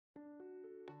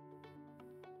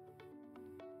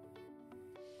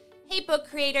Hey book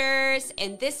creators!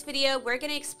 In this video, we're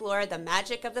going to explore the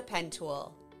magic of the pen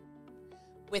tool.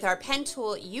 With our pen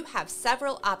tool, you have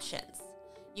several options.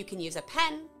 You can use a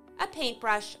pen, a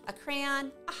paintbrush, a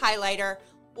crayon, a highlighter,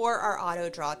 or our auto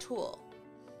draw tool.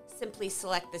 Simply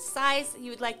select the size you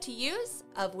would like to use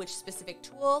of which specific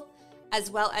tool, as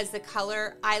well as the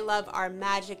color. I love our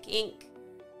magic ink,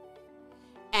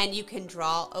 and you can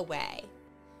draw away.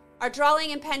 Our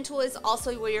drawing and pen tool is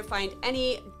also where you'll find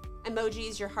any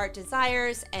emojis your heart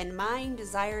desires, and mine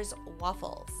desires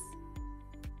waffles.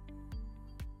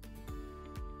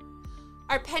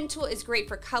 Our pen tool is great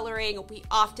for coloring. We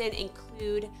often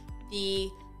include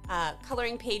the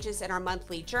coloring pages in our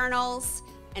monthly journals,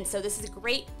 and so this is a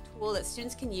great tool that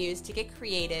students can use to get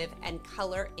creative and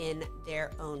color in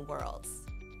their own worlds.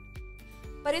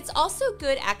 But it's also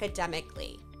good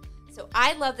academically. So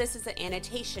I love this as an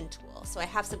annotation tool. So I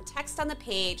have some text on the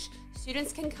page.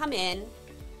 Students can come in,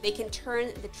 they can turn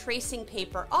the tracing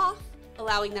paper off,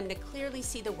 allowing them to clearly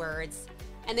see the words,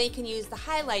 and they can use the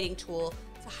highlighting tool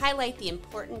to highlight the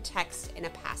important text in a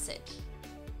passage.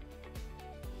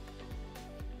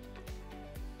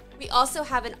 We also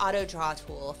have an auto draw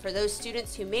tool for those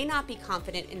students who may not be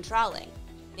confident in drawing.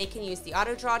 They can use the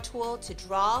auto draw tool to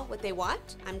draw what they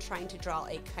want. I'm trying to draw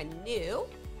a canoe,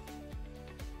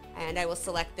 and I will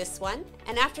select this one.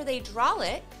 And after they draw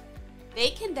it, they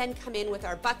can then come in with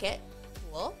our bucket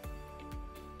tool,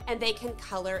 and they can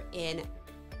color in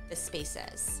the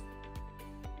spaces.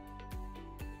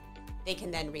 They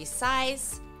can then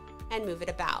resize and move it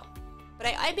about. But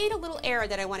I made a little error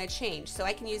that I want to change, so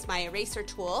I can use my eraser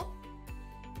tool,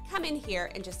 come in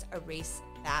here and just erase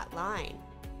that line.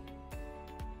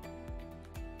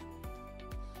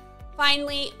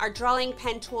 Finally, our drawing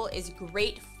pen tool is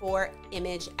great for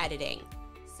image editing.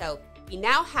 So we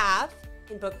now have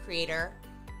in Book Creator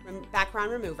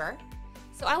background remover.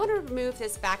 So I want to remove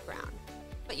this background,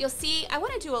 but you'll see I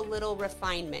want to do a little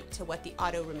refinement to what the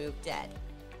auto remove did.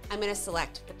 I'm going to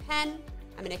select the pen.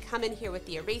 I'm going to come in here with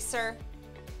the eraser.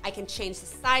 I can change the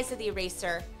size of the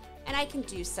eraser, and I can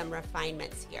do some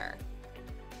refinements here.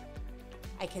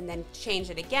 I can then change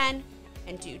it again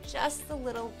and do just the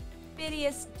little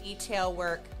bittiest detail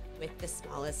work with the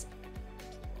smallest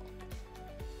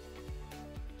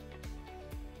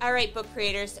All right, book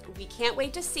creators, we can't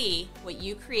wait to see what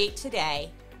you create today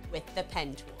with the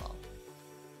pen tool.